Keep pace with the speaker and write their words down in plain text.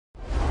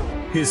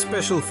His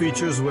special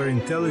features were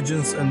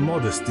intelligence and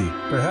modesty.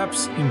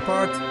 Perhaps, in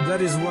part,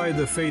 that is why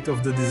the fate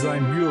of the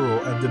Design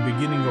Bureau at the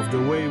beginning of the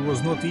way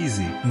was not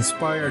easy.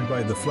 Inspired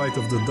by the flight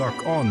of the Duck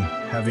On,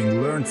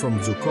 having learned from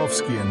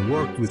Zhukovsky and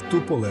worked with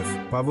Tupolev,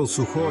 Pavel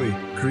Sukhoi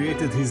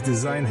created his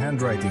design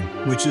handwriting,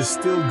 which is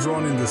still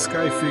drawn in the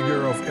sky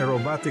figure of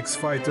aerobatics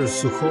fighters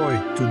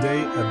Sukhoi,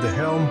 today at the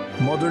helm,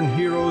 modern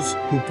heroes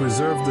who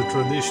preserve the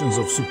traditions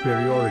of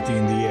superiority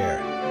in the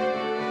air.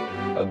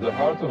 At the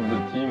heart of the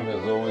team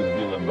has always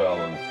been a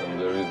balance, and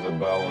there is a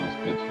balance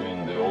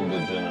between the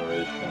older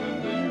generation and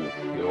the youth.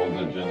 The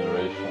older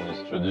generation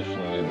is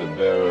traditionally the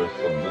bearers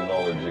of the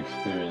knowledge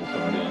experience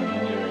of the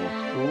engineering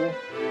school.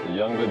 The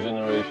younger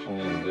generation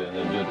is the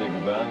energetic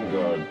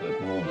vanguard that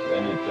moves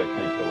any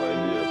technical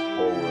ideas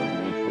forward,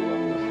 mutual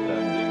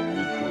understanding,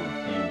 mutual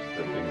teams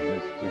that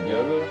exist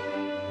together.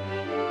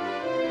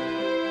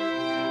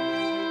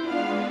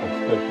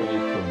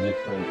 Specialists of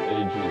different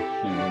ages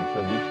choosing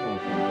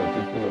traditions in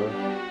particular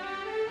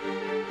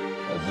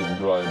as a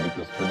drive,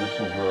 because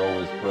traditions were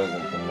always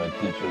present in my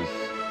teachers.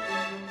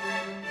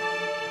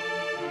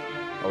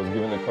 I was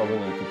given a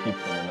covenant to keep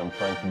them, and I'm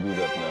trying to do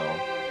that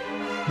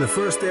now. The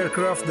first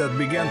aircraft that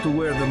began to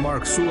wear the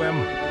mark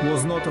SU-M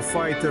was not a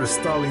fighter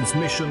Stalin's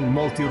mission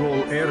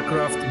multi-role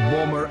aircraft,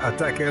 bomber,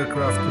 attack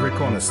aircraft,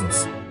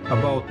 reconnaissance.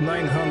 About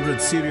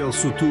 900 serial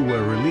Su-2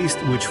 were released,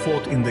 which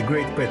fought in the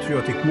Great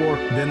Patriotic War.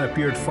 Then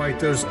appeared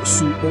fighters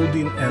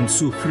Su-Odin and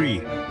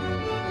Su-3,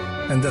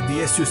 and at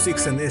the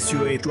Su-6 and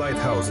Su-8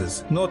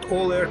 lighthouses. Not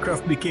all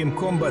aircraft became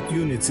combat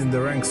units in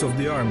the ranks of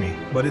the army,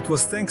 but it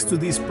was thanks to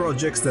these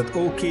projects that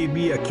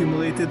OKB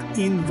accumulated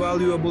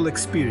invaluable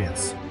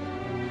experience.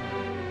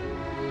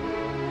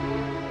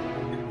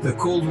 The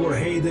Cold War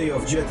heyday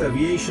of jet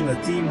aviation, a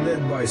team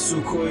led by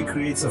Sukhoi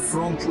creates a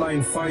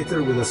frontline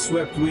fighter with a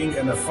swept wing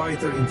and a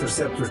fighter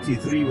interceptor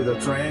T-3 with a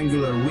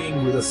triangular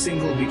wing with a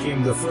single,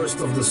 became the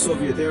first of the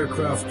Soviet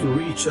aircraft to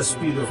reach a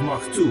speed of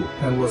Mach 2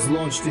 and was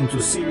launched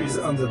into series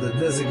under the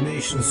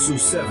designation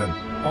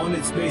Su-7. On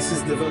its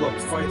basis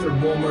developed fighter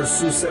bomber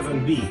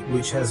Su-7B,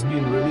 which has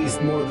been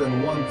released more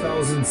than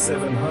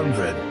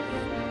 1,700.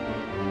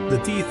 The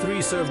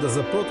T-3 served as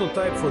a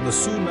prototype for the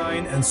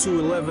Su-9 and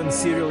Su-11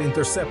 serial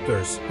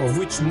interceptors, of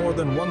which more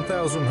than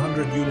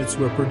 1,100 units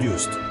were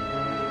produced.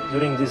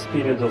 During this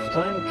period of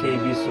time,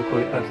 KB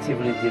Sukhoi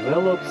actively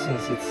developed.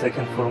 Since its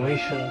second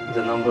formation,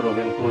 the number of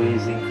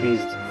employees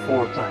increased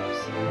 4 times.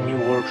 New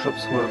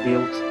workshops were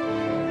built.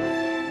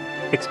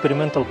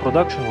 Experimental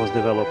production was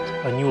developed.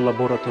 A new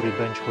laboratory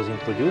bench was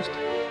introduced.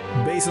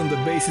 Based on the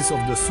basis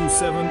of the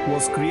Su-7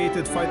 was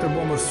created fighter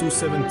bomber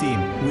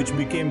Su-17, which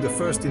became the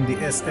first in the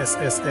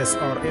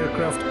SSSR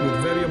aircraft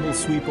with variable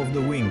sweep of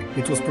the wing.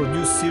 It was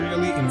produced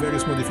serially in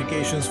various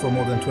modifications for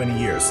more than 20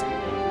 years.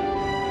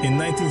 In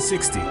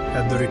 1960,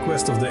 at the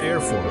request of the Air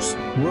Force,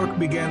 work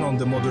began on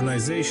the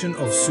modernization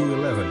of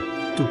Su-11.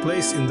 To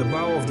place in the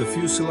bow of the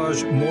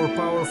fuselage more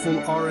powerful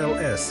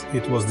RLS,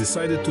 it was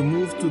decided to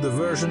move to the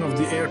version of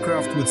the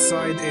aircraft with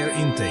side air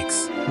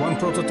intakes. One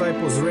prototype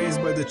was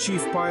raised by the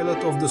chief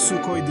pilot of the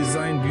Sukhoi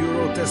Design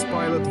Bureau, test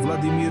pilot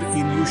Vladimir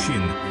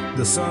Ilyushin,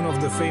 the son of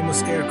the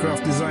famous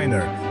aircraft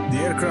designer. The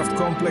aircraft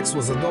complex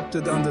was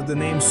adopted under the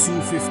name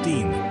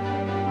Su-15.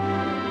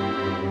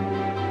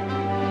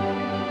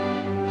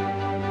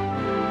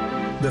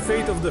 The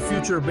fate of the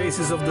future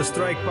bases of the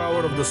strike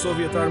power of the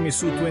Soviet Army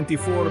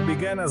Su-24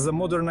 began as a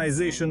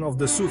modernization of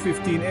the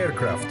Su-15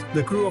 aircraft.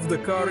 The crew of the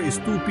car is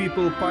 2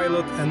 people,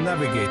 pilot and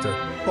navigator.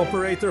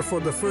 Operator for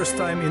the first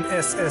time in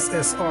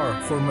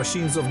SSSR for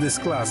machines of this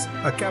class.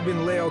 A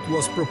cabin layout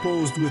was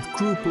proposed with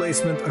crew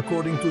placement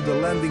according to the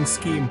landing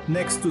scheme.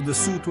 Next to the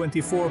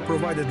Su-24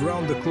 provided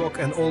round-the-clock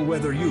and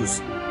all-weather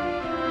use.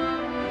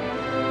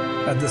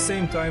 At the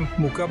same time,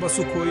 Mukaba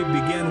Sukhoi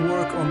began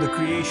work on the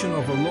creation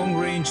of a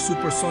long-range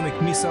supersonic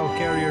missile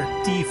carrier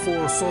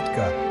T-4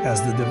 Sotka,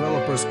 as the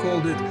developers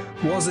called it,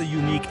 was a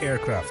unique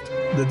aircraft.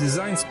 The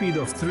design speed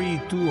of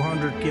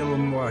 3,200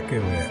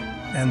 km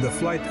and the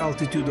flight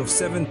altitude of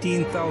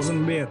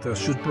 17,000 meters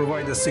should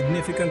provide a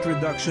significant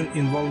reduction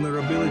in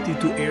vulnerability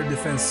to air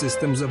defense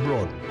systems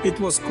abroad. It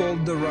was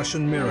called the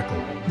Russian miracle.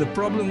 The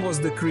problem was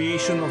the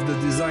creation of the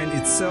design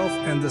itself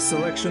and the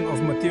selection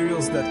of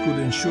materials that could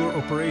ensure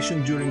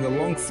operation during a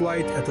long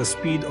flight at a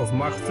speed of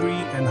Mach 3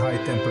 and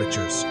high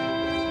temperatures.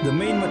 The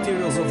main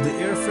materials of the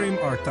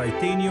airframe are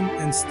titanium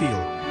and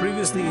steel.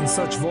 Previously in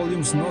such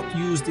volumes not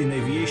used in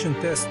aviation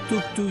tests,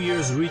 took 2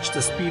 years, reached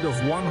a speed of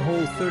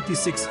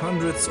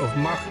 1/3600ths of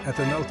Mach at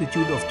an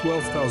altitude of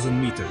 12,000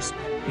 meters.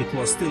 It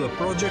was still a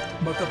project,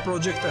 but a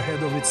project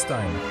ahead of its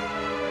time.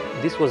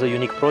 This was a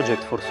unique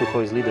project for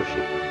Sukhoi's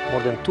leadership.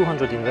 More than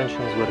 200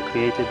 inventions were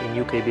created in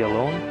UKB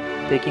alone,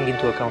 taking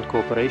into account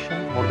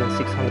cooperation, more than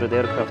 600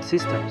 aircraft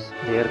systems.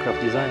 The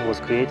aircraft design was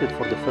created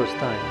for the first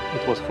time.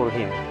 It was for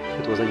him.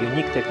 It was a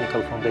unique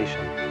technical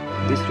foundation.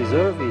 This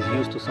reserve is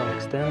used to some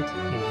extent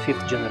in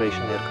 5th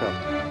generation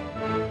aircraft.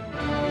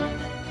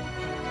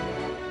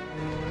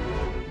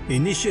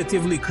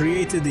 Initiatively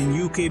created in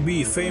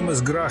UKB, famous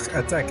Grach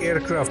attack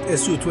aircraft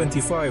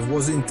Su-25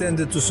 was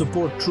intended to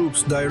support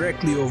troops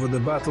directly over the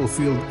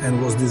battlefield and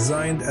was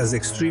designed as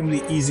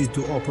extremely easy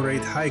to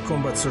operate, high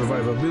combat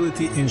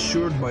survivability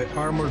ensured by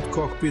armored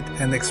cockpit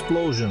and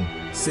explosion,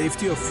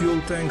 safety of fuel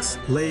tanks,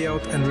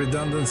 layout and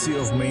redundancy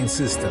of main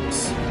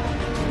systems.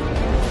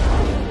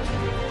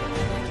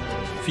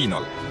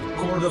 Final.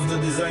 Record of the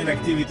design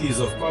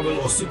activities of Pavel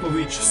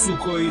Osipovich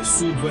Sukhoi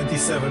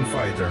Su-27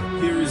 fighter.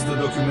 Here is the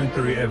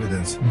documentary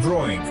evidence.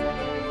 Drawing.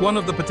 One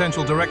of the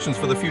potential directions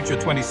for the future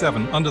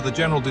 27 under the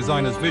general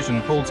designer's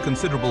vision holds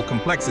considerable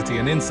complexity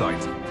and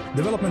insight.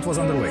 Development was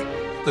underway.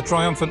 The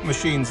triumphant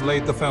machines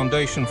laid the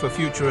foundation for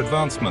future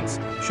advancements,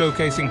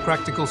 showcasing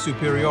practical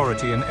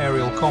superiority in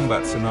aerial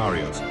combat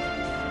scenarios.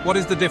 What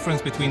is the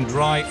difference between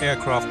dry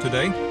aircraft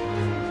today?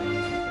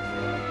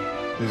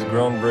 This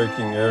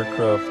groundbreaking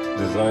aircraft,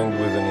 designed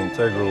with an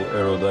integral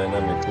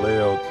aerodynamic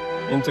layout,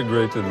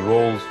 integrated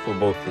rolls for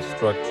both the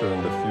structure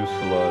and the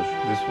fuselage.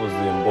 This was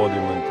the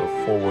embodiment of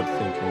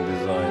forward-thinking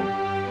design.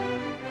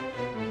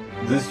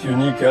 This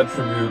unique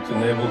attribute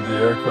enabled the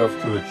aircraft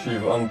to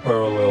achieve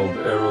unparalleled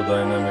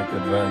aerodynamic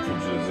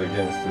advantages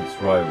against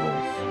its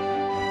rivals.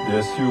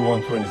 The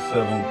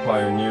Su-127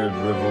 pioneered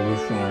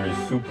revolutionary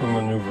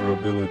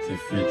supermaneuverability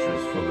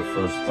features for the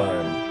first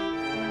time,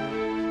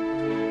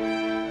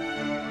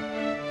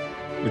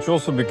 which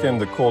also became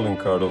the calling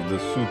card of the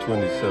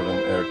Su-27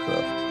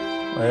 aircraft.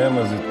 I Am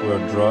As It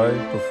Were Dry,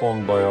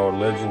 performed by our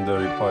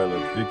legendary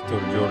pilot Viktor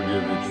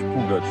Georgievich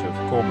Pugachev,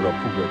 Cobra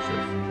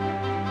Pugachev.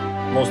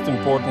 Most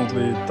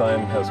importantly,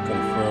 time has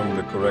confirmed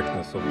the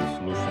correctness of the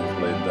solutions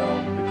laid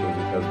down because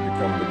it has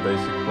become the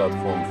basic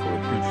platform for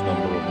a huge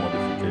number of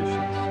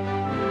modifications.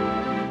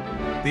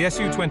 The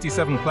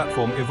Su-27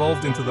 platform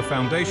evolved into the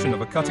foundation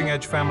of a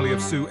cutting-edge family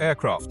of Su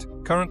aircraft,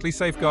 currently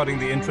safeguarding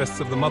the interests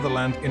of the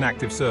motherland in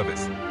active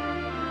service.